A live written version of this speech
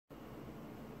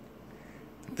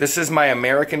This is my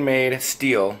American-made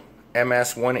Stihl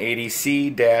MS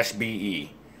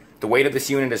 180C-BE. The weight of this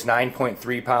unit is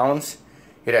 9.3 pounds.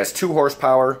 It has 2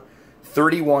 horsepower,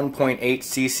 31.8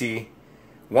 cc,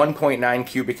 1.9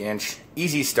 cubic inch,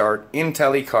 easy start, in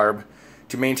tele-carb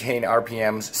to maintain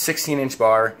RPMs, 16-inch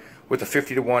bar with a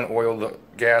 50-to-1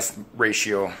 oil-to-gas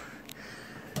ratio.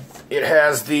 It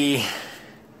has the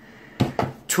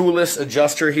toolless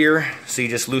adjuster here, so you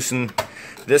just loosen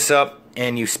this up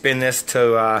and you spin this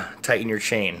to tighten your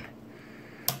chain.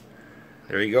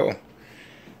 There you go.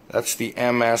 That's the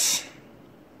MS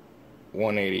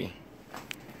 180.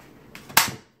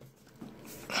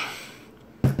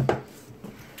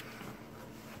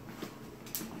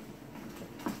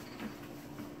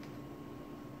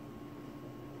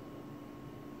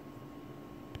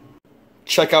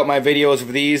 Check out my videos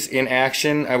of these in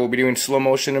action. I will be doing slow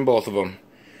motion in both of them.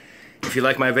 If you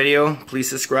like my video, please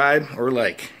subscribe or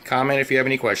like. Comment if you have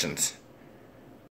any questions.